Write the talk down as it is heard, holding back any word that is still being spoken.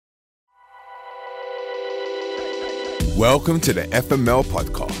Welcome to the FML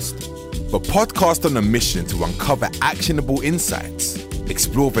podcast, the podcast on a mission to uncover actionable insights,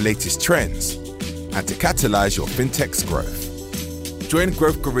 explore the latest trends, and to catalyze your fintech's growth. Join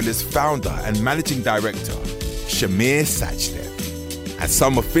Growth Gorilla's founder and managing director, Shamir Sachdev, and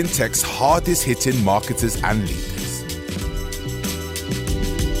some of fintech's hardest-hitting marketers and leaders.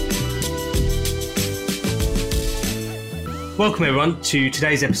 Welcome everyone to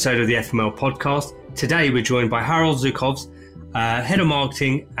today's episode of the FML podcast. Today we're joined by Haralds Zukovs, Head of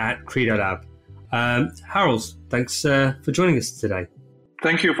Marketing at Credolab. Haralds, thanks for joining us today.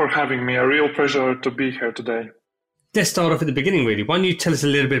 Thank you for having me. A real pleasure to be here today. Let's start off at the beginning, really. Why don't you tell us a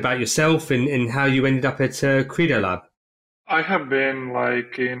little bit about yourself and how you ended up at Credolab? I have been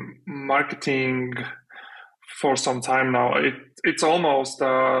in marketing for some time now. It's almost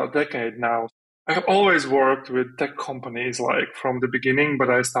a decade now. I have always worked with tech companies from the beginning,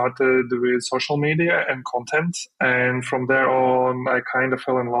 but I started with social media and content. And from there on, I kind of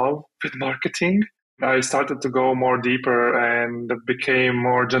fell in love with marketing. I started to go more deeper and became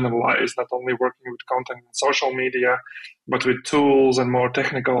more generalized, not only working with content and social media, but with tools and more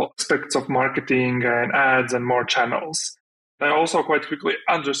technical aspects of marketing and ads and more channels. I also quite quickly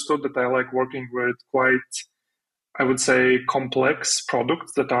understood that I like working with quite, I would say, complex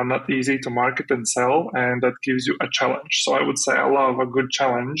products that are not easy to market and sell, and that gives you a challenge. So I would say I love a good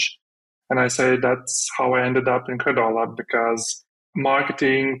challenge. And I say that's how I ended up in Credolab, because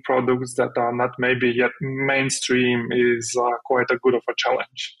marketing products that are not maybe yet mainstream is quite a good of a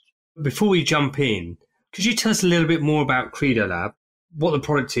challenge. Before we jump in, could you tell us a little bit more about Credolab, what the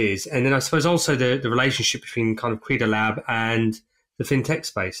product is, and then I suppose also the relationship between kind of Credolab and the fintech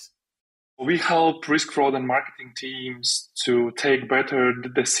space? We help risk, fraud, and marketing teams to take better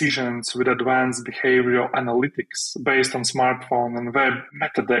decisions with advanced behavioral analytics based on smartphone and web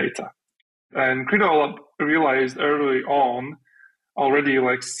metadata. And Credolab realized early on, already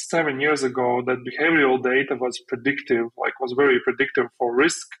 7 years ago, that behavioral data was predictive, was very predictive for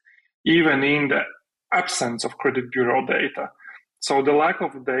risk, even in the absence of credit bureau data. So the lack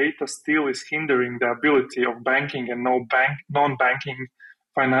of data still is hindering the ability of banking and non-banking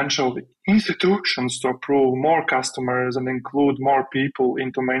financial institutions to approve more customers and include more people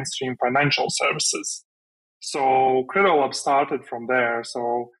into mainstream financial services. So Credolab started from there.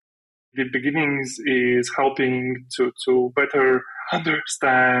 So the beginnings is helping to better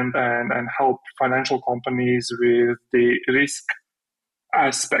understand and help financial companies with the risk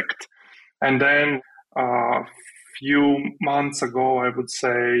aspect. And then a few months ago, I would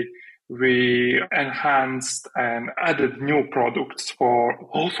say, we enhanced and added new products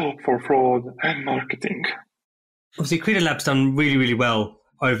also for fraud and marketing. Obviously, Credolab's done really, really well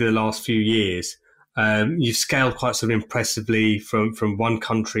over the last few years. You've scaled quite sort of impressively from one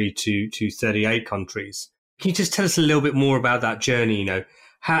country to 38 countries. Can you just tell us a little bit more about that journey?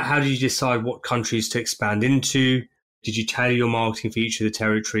 How did you decide what countries to expand into? Did you tailor your marketing for each of the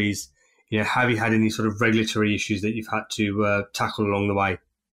territories? Have you had any sort of regulatory issues that you've had to tackle along the way?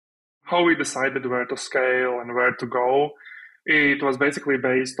 How we decided where to scale and where to go, it was basically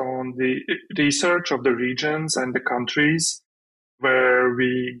based on the research of the regions and the countries, where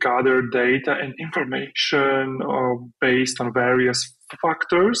we gathered data and information based on various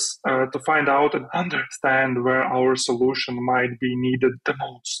factors to find out and understand where our solution might be needed the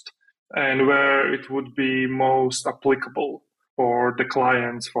most and where it would be most applicable for the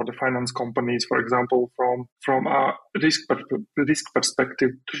clients, for the finance companies, for example, from a risk perspective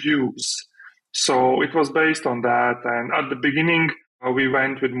to use. So it was based on that. And at the beginning, we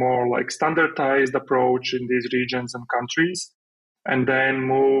went with more standardized approach in these regions and countries, and then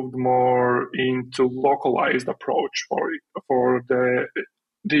moved more into localized approach for the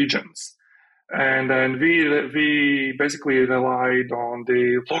regions. And then we basically relied on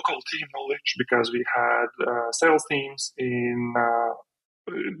the local team knowledge, because we had sales teams in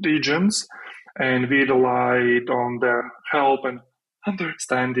regions, and we relied on their help and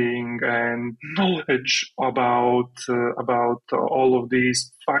understanding and knowledge about all of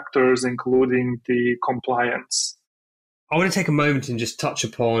these factors, including the compliance. I want to take a moment and just touch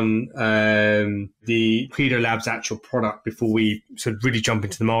upon the Credolab's actual product before we sort of really jump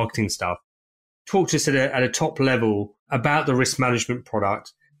into the marketing stuff. Talk to us at a top level about the risk management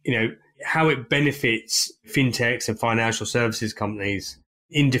product, how it benefits fintechs and financial services companies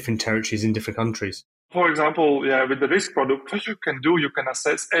in different territories, in different countries. For example, with the risk product, what you can do, you can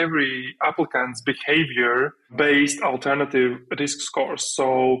assess every applicant's behavior based alternative risk scores.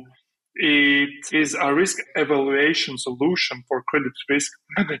 So it is a risk evaluation solution for credit risk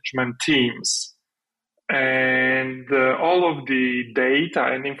management teams. And all of the data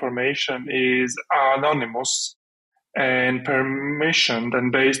and information is anonymous and permissioned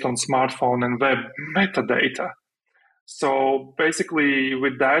and based on smartphone and web metadata. So basically,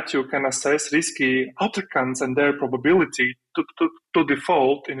 with that, you can assess risky applicants and their probability to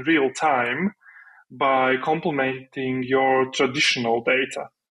default in real time by complementing your traditional data.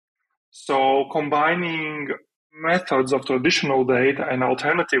 So combining methods of traditional data and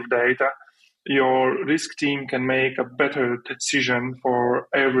alternative data, your risk team can make a better decision for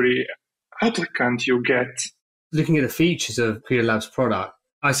every applicant you get. Looking at the features of Credolab's product,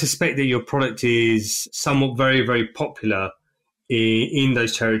 I suspect that your product is somewhat very, very popular in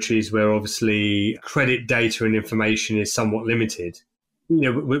those territories where obviously credit data and information is somewhat limited.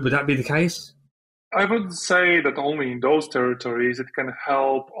 Would that be the case? I would say that only in those territories. It can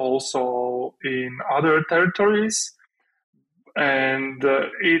help also in other territories, and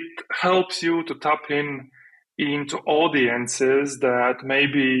it helps you to tap into audiences that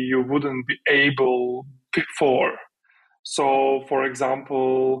maybe you wouldn't be able before. So, for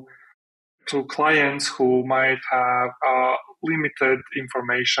example, to clients who might have limited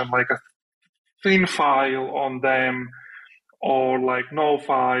information, like a thin file on them, or like no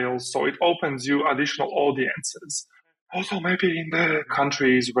files. So it opens you additional audiences. Also, maybe in the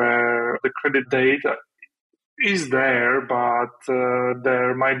countries where the credit data is there, but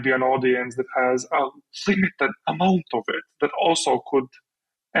there might be an audience that has a limited amount of it that also could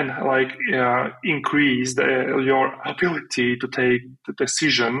increase your ability to take the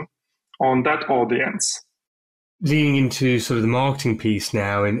decision on that audience. Leaning into sort of the marketing piece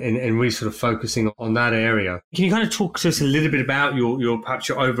now and really sort of focusing on that area. Can you kind of talk to us a little bit about your perhaps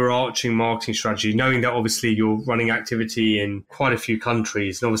your overarching marketing strategy, knowing that obviously you're running activity in quite a few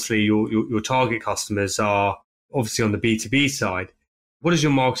countries and obviously your target customers are obviously on the B2B side. What does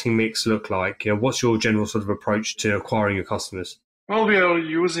your marketing mix look like? What's your general sort of approach to acquiring your customers? Well, we are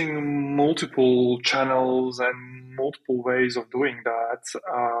using multiple channels and multiple ways of doing that.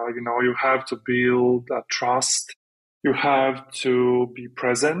 You have to build a trust. You have to be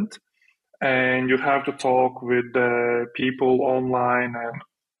present, and you have to talk with the people online and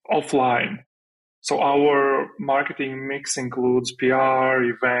offline. So our marketing mix includes PR,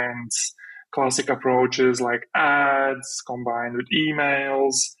 events, classic approaches like ads combined with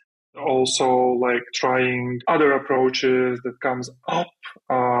emails, also like trying other approaches that comes up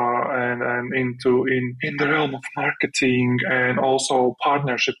and into in the realm of marketing, and also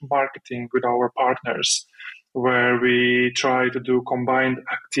partnership marketing with our partners, where we try to do combined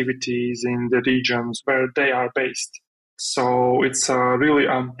activities in the regions where they are based. So it's really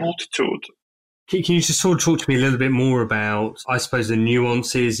a multitude. Can you just sort of talk to me a little bit more about, I suppose, the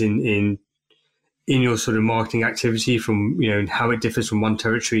nuances in your sort of marketing activity from, how it differs from one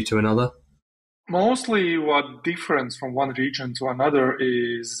territory to another? Mostly what differs from one region to another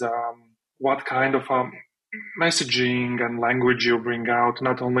is what kind of messaging and language you bring out,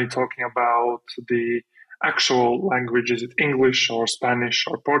 not only talking about the actual language, is it English or Spanish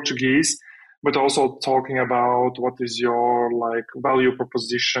or Portuguese, but also talking about what is your like value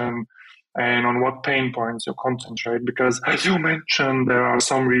proposition and on what pain points you concentrate. Because as you mentioned, there are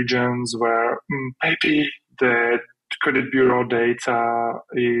some regions where maybe the credit bureau data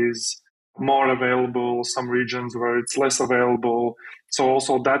is more available, some regions where it's less available. So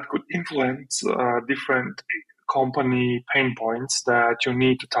also that could influence different company pain points that you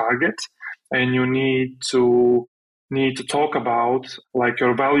need to target, and you need to talk about like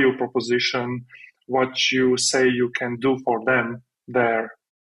your value proposition, what you say you can do for them there.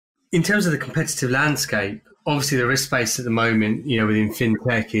 In terms of the competitive landscape, obviously the risk space at the moment, within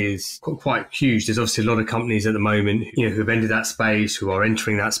fintech is quite huge. There's obviously a lot of companies at the moment, who've entered that space, who are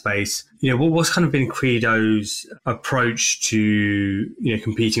entering that space. What's kind of been Credo's approach to,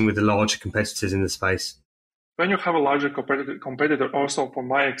 competing with the larger competitors in the space? When you have a larger competitor, also from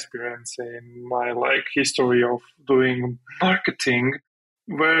my experience in my history of doing marketing,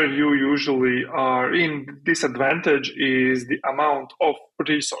 where you usually are in disadvantage is the amount of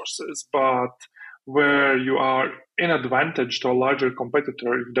resources, but where you are in advantage to a larger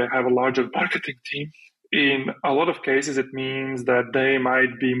competitor if they have a larger marketing team. In a lot of cases, it means that they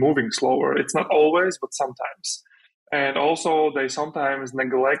might be moving slower. It's not always, but sometimes. And also, they sometimes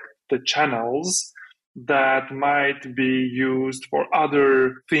neglect the channels that might be used for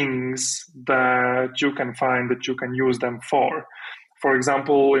other things that you can find that you can use them for. For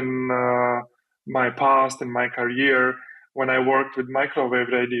example, in my past, in my career, when I worked with microwave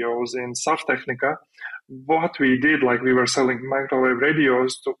radios in Softechnica, what we did, we were selling microwave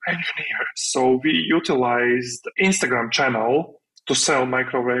radios to engineers. So we utilized Instagram channel to sell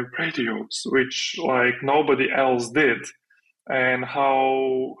microwave radios, which nobody else did. and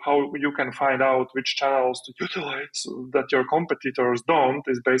how you can find out which channels to utilize that your competitors don't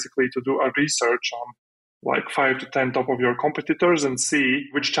is basically to do a research on like 5 to 10 top of your competitors and see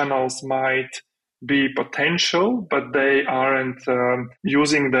which channels might be potential, but they aren't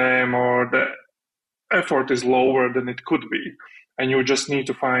using them, or the effort is lower than it could be. And you just need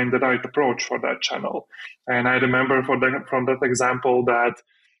to find the right approach for that channel. And I remember from that example that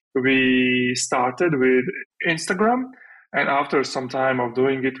we started with Instagram. And after some time of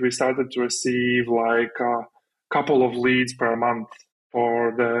doing it, we started to receive like a couple of leads per month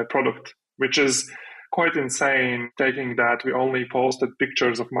for the product, which is quite insane, taking that we only posted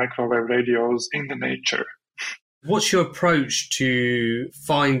pictures of microwave radios in the nature. What's your approach to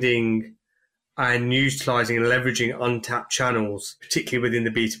finding and utilising and leveraging untapped channels, particularly within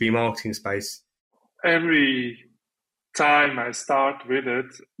the B2B marketing space? Every time I start with it,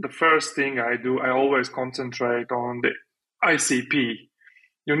 the first thing I do, I always concentrate on the ICP.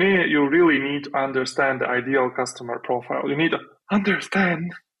 You really need to understand the ideal customer profile. You need to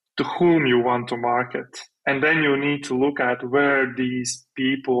understand to whom you want to market. And then you need to look at where these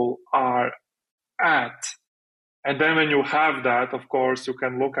people are at. And then when you have that, of course, you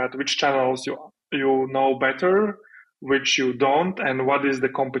can look at which channels you know better, which you don't, and what is the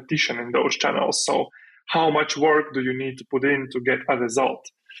competition in those channels. So how much work do you need to put in to get a result?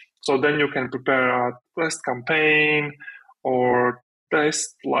 So then you can prepare a test campaign or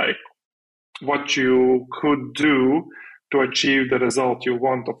test like what you could do to achieve the result you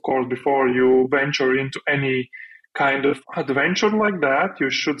want. Of course, before you venture into any kind of adventure like that, you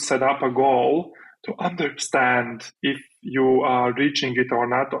should set up a goal to understand if you are reaching it or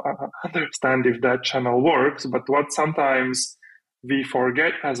not, to understand if that channel works. But what sometimes we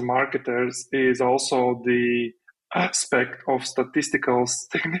forget as marketers is also the aspect of statistical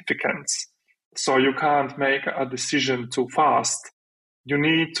significance. So you can't make a decision too fast. You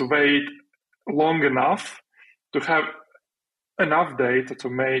need to wait long enough to have enough data to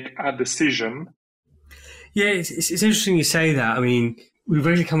make a decision. Yeah, it's interesting you say that. I mean, we've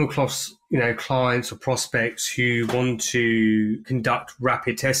really come across, clients or prospects who want to conduct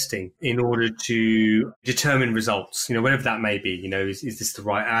rapid testing in order to determine results, whatever that may be. Is this the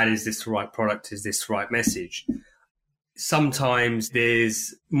right ad? Is this the right product? Is this the right message? Sometimes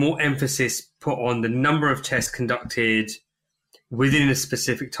there's more emphasis put on the number of tests conducted within a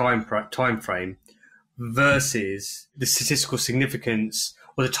specific time frame versus the statistical significance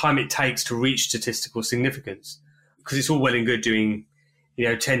or the time it takes to reach statistical significance. Because it's all well and good doing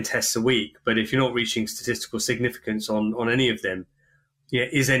 10 tests a week, but if you're not reaching statistical significance on any of them,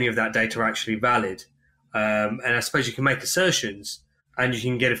 is any of that data actually valid? And I suppose you can make assertions and you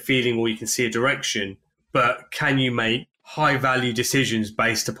can get a feeling or you can see a direction, but can you make high value decisions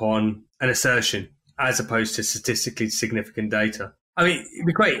based upon an assertion as opposed to statistically significant data? I mean, it'd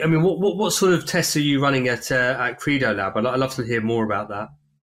be great. I mean, what sort of tests are you running at Credolab? I'd love to hear more about that.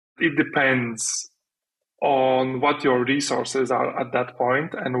 It depends on what your resources are at that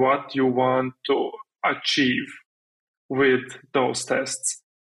point and what you want to achieve with those tests.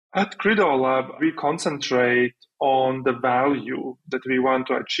 At Credolab, we concentrate on the value that we want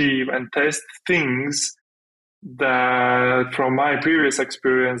to achieve and test things that, from my previous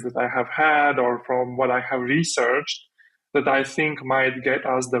experience that I have had or from what I have researched, that I think might get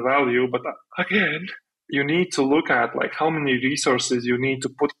us the value. But again, you need to look at like how many resources you need to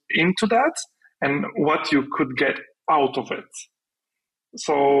put into that and what you could get out of it.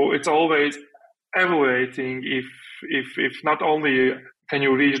 So it's always evaluating if not only can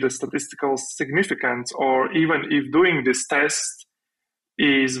you reach the statistical significance, or even if doing this test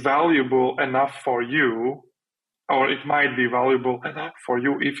is valuable enough for you, or it might be valuable enough for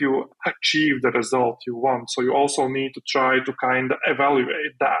you if you achieve the result you want. So you also need to try to kind of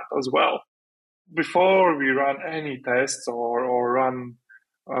evaluate that as well. Before we run any tests or run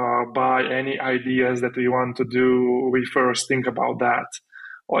by any ideas that we want to do, we first think about that.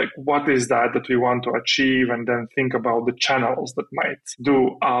 Like, what is that we want to achieve? And then think about the channels that might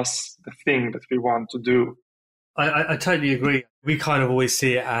do us the thing that we want to do. I totally agree. We kind of always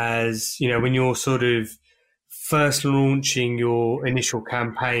see it as, when you're sort of first launching your initial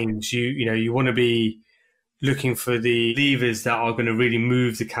campaigns, you want to be looking for the levers that are going to really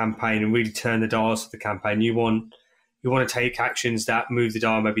move the campaign and really turn the dials of the campaign. You want to take actions that move the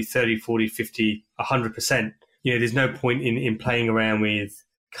dial maybe 30, 40, 50, 100%. There's no point in playing around with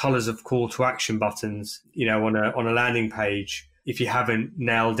colors of call to action buttons, on a landing page if you haven't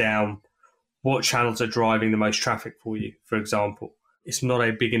nailed down what channels are driving the most traffic for you, for example. It's not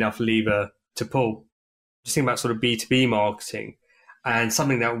a big enough lever to pull. Just think about sort of B2B marketing, and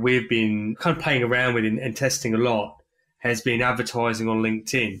something that we've been kind of playing around with and testing a lot has been advertising on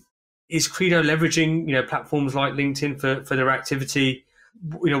LinkedIn. Is Credo leveraging, platforms like LinkedIn for their activity?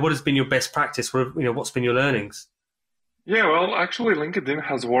 What has been your best practice? What's been your learnings? Yeah, well, actually, LinkedIn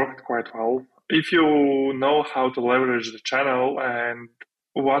has worked quite well. If you know how to leverage the channel and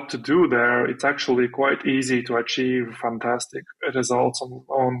what to do there, it's actually quite easy to achieve fantastic results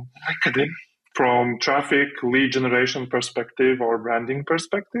on LinkedIn from traffic, lead generation perspective or branding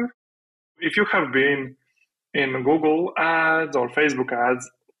perspective. If you have been in Google ads or Facebook ads,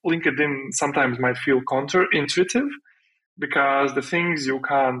 LinkedIn sometimes might feel counterintuitive because the things you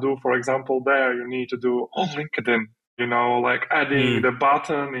can do, for example, there you need to do on LinkedIn, like adding the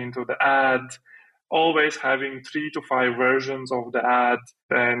button into the ad, always having 3 to 5 versions of the ad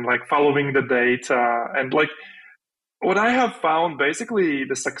and like following the data. And like what I have found, basically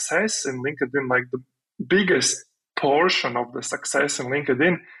the success in LinkedIn, like the biggest portion of the success in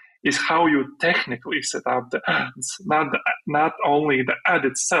LinkedIn is how you technically set up the ads, not only the ad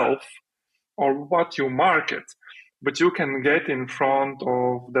itself or what you market, but you can get in front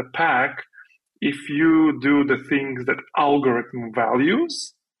of the pack if you do the things that algorithm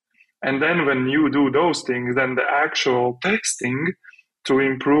values. And then when you do those things, then the actual texting to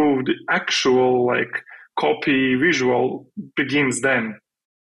improve the actual like copy visual begins then.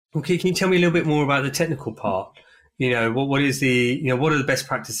 Okay, can you tell me a little bit more about the technical part? What is what are the best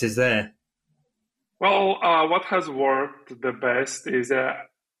practices there? Well, what has worked the best is,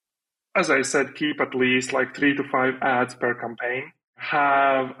 as I said, keep at least like 3 to 5 ads per campaign.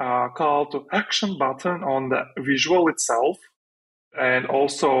 Have a call to action button on the visual itself, and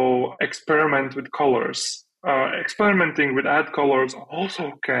also experiment with colors. Experimenting with ad colors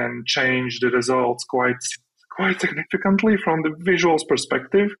also can change the results quite significantly from the visuals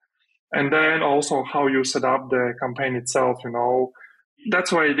perspective. And then also how you set up the campaign itself,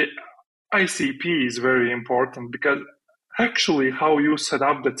 That's why the ICP is very important, because actually how you set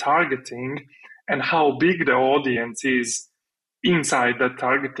up the targeting and how big the audience is inside that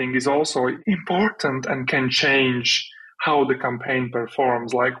targeting is also important and can change how the campaign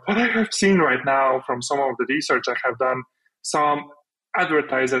performs. Like what I have seen right now from some of the research I have done, some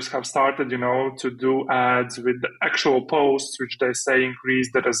advertisers have started, to do ads with the actual posts, which they say increase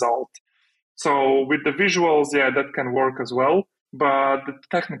the result. So with the visuals, yeah, that can work as well. But the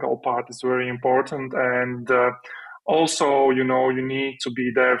technical part is very important. And also, you need to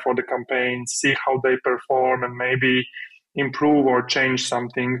be there for the campaign, see how they perform and maybe improve or change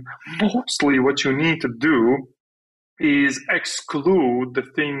something. Mostly what you need to do is exclude the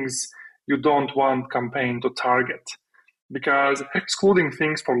things you don't want campaign to target, because excluding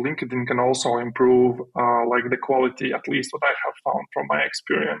things for LinkedIn can also improve like the quality, at least what I have found from my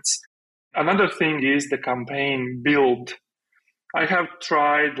experience. Another thing is the campaign build. I have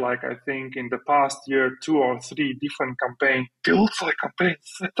tried, like I think in the past year, 2 or 3 different campaign builds, like campaign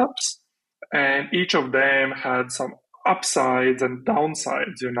setups, and each of them had some upsides and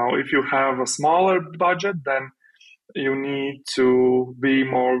downsides. If you have a smaller budget, then you need to be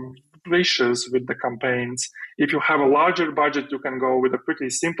more vicious with the campaigns. If you have a larger budget, you can go with a pretty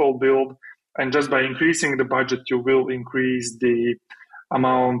simple build, and just by increasing the budget, you will increase the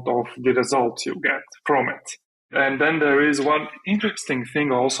amount of the results you get from it. And then there is one interesting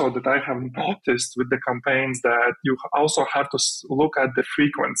thing also that I have noticed with the campaigns, that you also have to look at the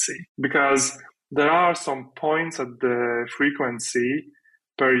frequency, because there are some points at the frequency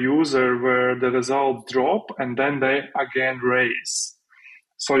per user where the results drop and then they again raise.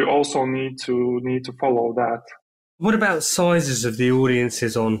 So you also need to follow that. What about sizes of the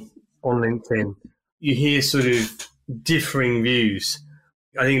audiences on LinkedIn? You hear sort of differing views.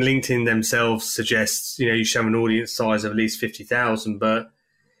 I think LinkedIn themselves suggests, you should have an audience size of at least 50,000, but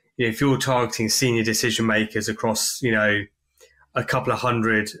if you're targeting senior decision makers across, a couple of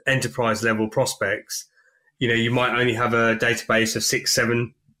hundred enterprise level prospects, you might only have a database of 6,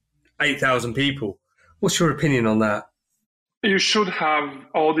 7, 8,000 people. What's your opinion on that? You should have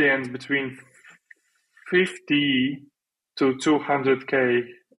audience between 50 to 200K,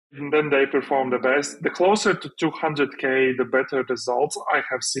 and then they perform the best. The closer to 200K, the better results I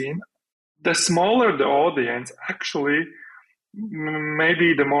have seen. The smaller the audience, actually,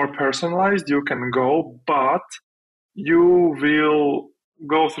 maybe the more personalized you can go, but you will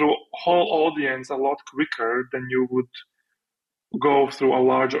go through whole audience a lot quicker than you would go through a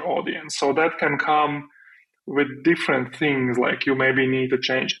larger audience. So that can come with different things, like you maybe need to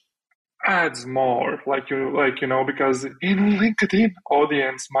change ads more, because in LinkedIn,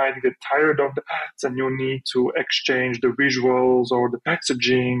 audience might get tired of the ads and you need to exchange the visuals or the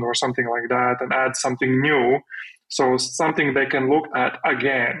messaging or something like that and add something new. So something they can look at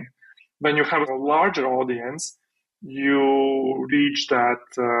again. When you have a larger audience, you reach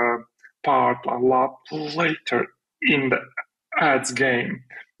that part a lot later in the ads game.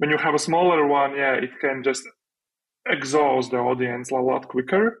 When you have a smaller one, yeah, it can just exhaust the audience a lot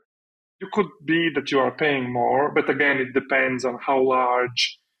quicker. You could be that you are paying more, but again, it depends on how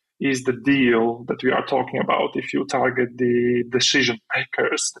large is the deal that we are talking about if you target the decision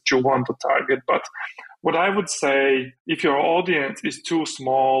makers that you want to target. But what I would say, if your audience is too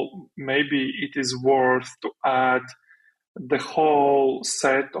small, maybe it is worth to add the whole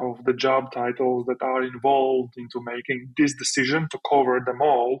set of the job titles that are involved into making this decision to cover them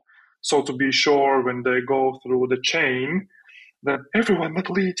all. So to be sure when they go through the chain, that everyone at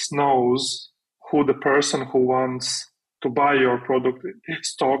least knows who the person who wants to buy your product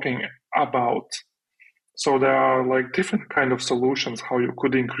is talking about. So there are like different kind of solutions how you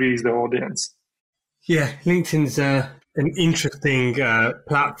could increase the audience. Yeah, LinkedIn's an interesting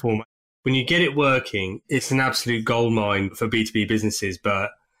platform. When you get it working, it's an absolute goldmine for B2B businesses, but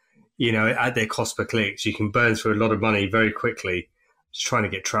at their cost per clicks, you can burn through a lot of money very quickly just trying to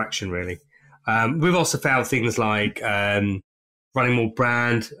get traction, really. We've also found things like running more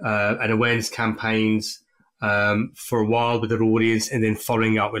brand and awareness campaigns for a while with an audience, and then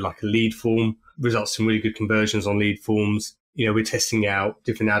following up with like a lead form, results in really good conversions on lead forms. We're testing out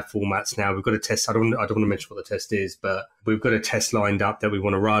different ad formats now. We've got a test. I don't want to mention what the test is, but we've got a test lined up that we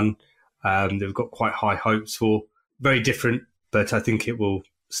want to run. They've got quite high hopes for. Very different, but I think it will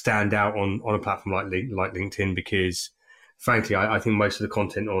stand out on a platform like LinkedIn because, frankly, I think most of the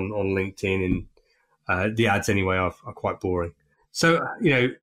content on LinkedIn and the ads anyway are quite boring. So,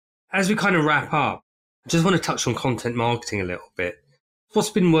 as we kind of wrap up, I just want to touch on content marketing a little bit. What's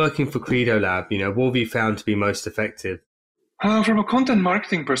been working for Credolab? What have you found to be most effective? From a content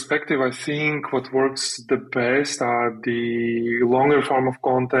marketing perspective, I think what works the best are the longer form of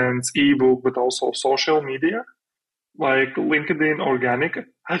contents, ebook, but also social media, like LinkedIn organic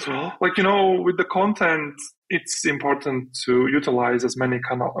as well. Like, with the content, it's important to utilize as many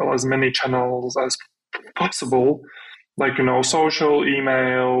channels as possible, like, social,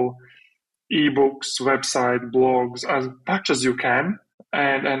 email, ebooks, website, blogs, as much as you can,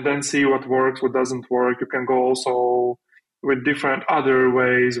 and then see what works, what doesn't work. You can go also with different other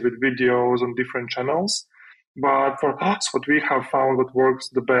ways, with videos on different channels. But for us, what we have found what works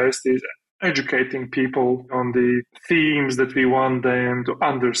the best is educating people on the themes that we want them to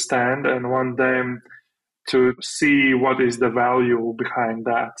understand and want them to see what is the value behind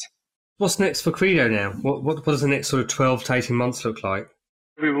that. What's next for Credo now? What does the next sort of 12 to 18 months look like?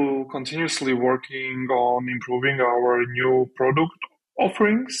 We will continuously working on improving our new product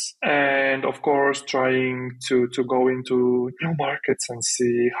offerings and, of course, trying to go into new markets and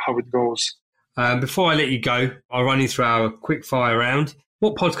see how it goes. Before I let you go, I'll run you through our quick fire round.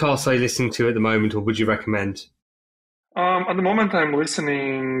 What podcasts are you listening to at the moment, or would you recommend? At the moment, I'm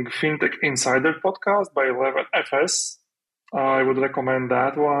listening FinTech Insider podcast by 11FS. I would recommend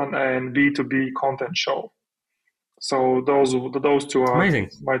that one, and B2B Content Show. So those two are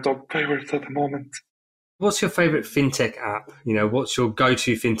amazing. My top favorites at the moment. What's your favorite fintech app? What's your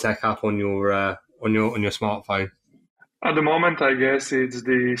go-to fintech app on your smartphone? At the moment, I guess it's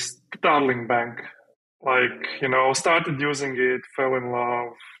the Starling Bank. Started using it, fell in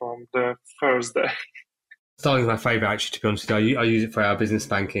love from the first day. Starling's my favorite, actually, to be honest with you. I use it for our business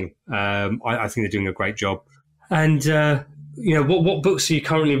banking. I think they're doing a great job. And what books are you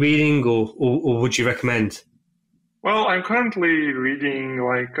currently reading, or would you recommend? Well, I'm currently reading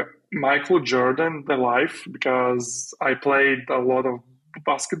Michael Jordan, The Life, because I played a lot of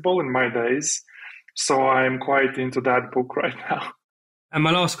basketball in my days. So I'm quite into that book right now. And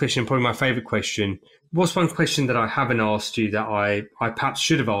my last question, probably my favorite question. What's one question that I haven't asked you that I perhaps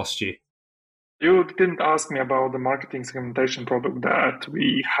should have asked you? You didn't ask me about the marketing segmentation product that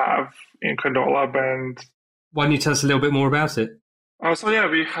we have in Credolab. And why don't you tell us a little bit more about it?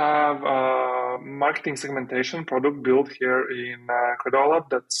 We have a marketing segmentation product built here in Credolab.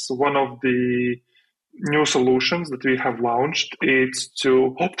 That's one of the new solutions that we have launched. It's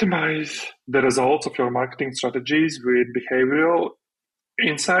to optimize the results of your marketing strategies with behavioral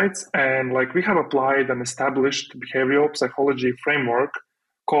insights. And we have applied an established behavioral psychology framework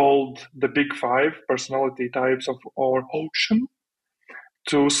called the Big Five personality types or Ocean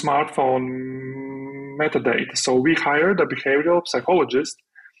to smartphone metadata. So we hired a behavioral psychologist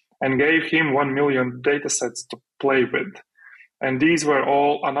and gave him 1 million data sets to play with. And these were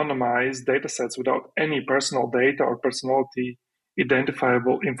all anonymized data sets without any personal data or personality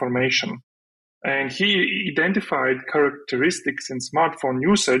identifiable information. And he identified characteristics in smartphone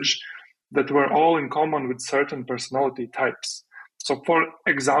usage that were all in common with certain personality types. So for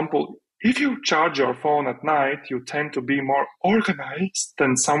example, If you charge your phone at night, you tend to be more organized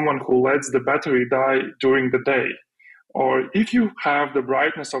than someone who lets the battery die during the day. Or if you have the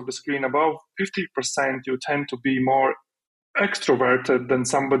brightness of the screen above 50%, you tend to be more extroverted than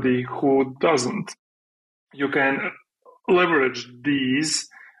somebody who doesn't. You can leverage these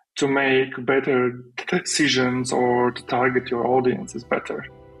to make better decisions or to target your audiences better.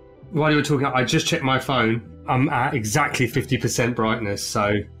 While you were talking, I just checked my phone. I'm at exactly 50% brightness,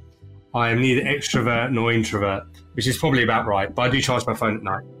 so I am neither extrovert nor introvert, which is probably about right, but I do charge my phone at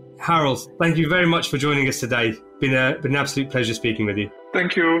night. Haralds, thank you very much for joining us today. Been an absolute pleasure speaking with you.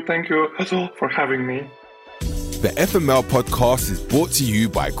 Thank you for having me. The FML podcast is brought to you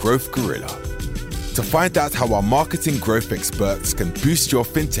by Growth Gorilla. To find out how our marketing growth experts can boost your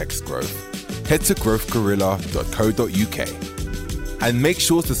fintech's growth, head to growthgorilla.co.uk. And make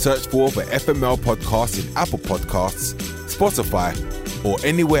sure to search for the FML podcast in Apple Podcasts, Spotify, or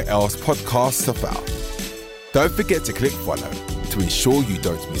anywhere else podcasts are found. Don't forget to click follow to ensure you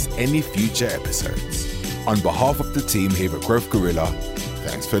don't miss any future episodes. On behalf of the team here at Growth Gorilla,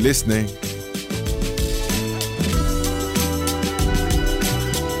 thanks for listening.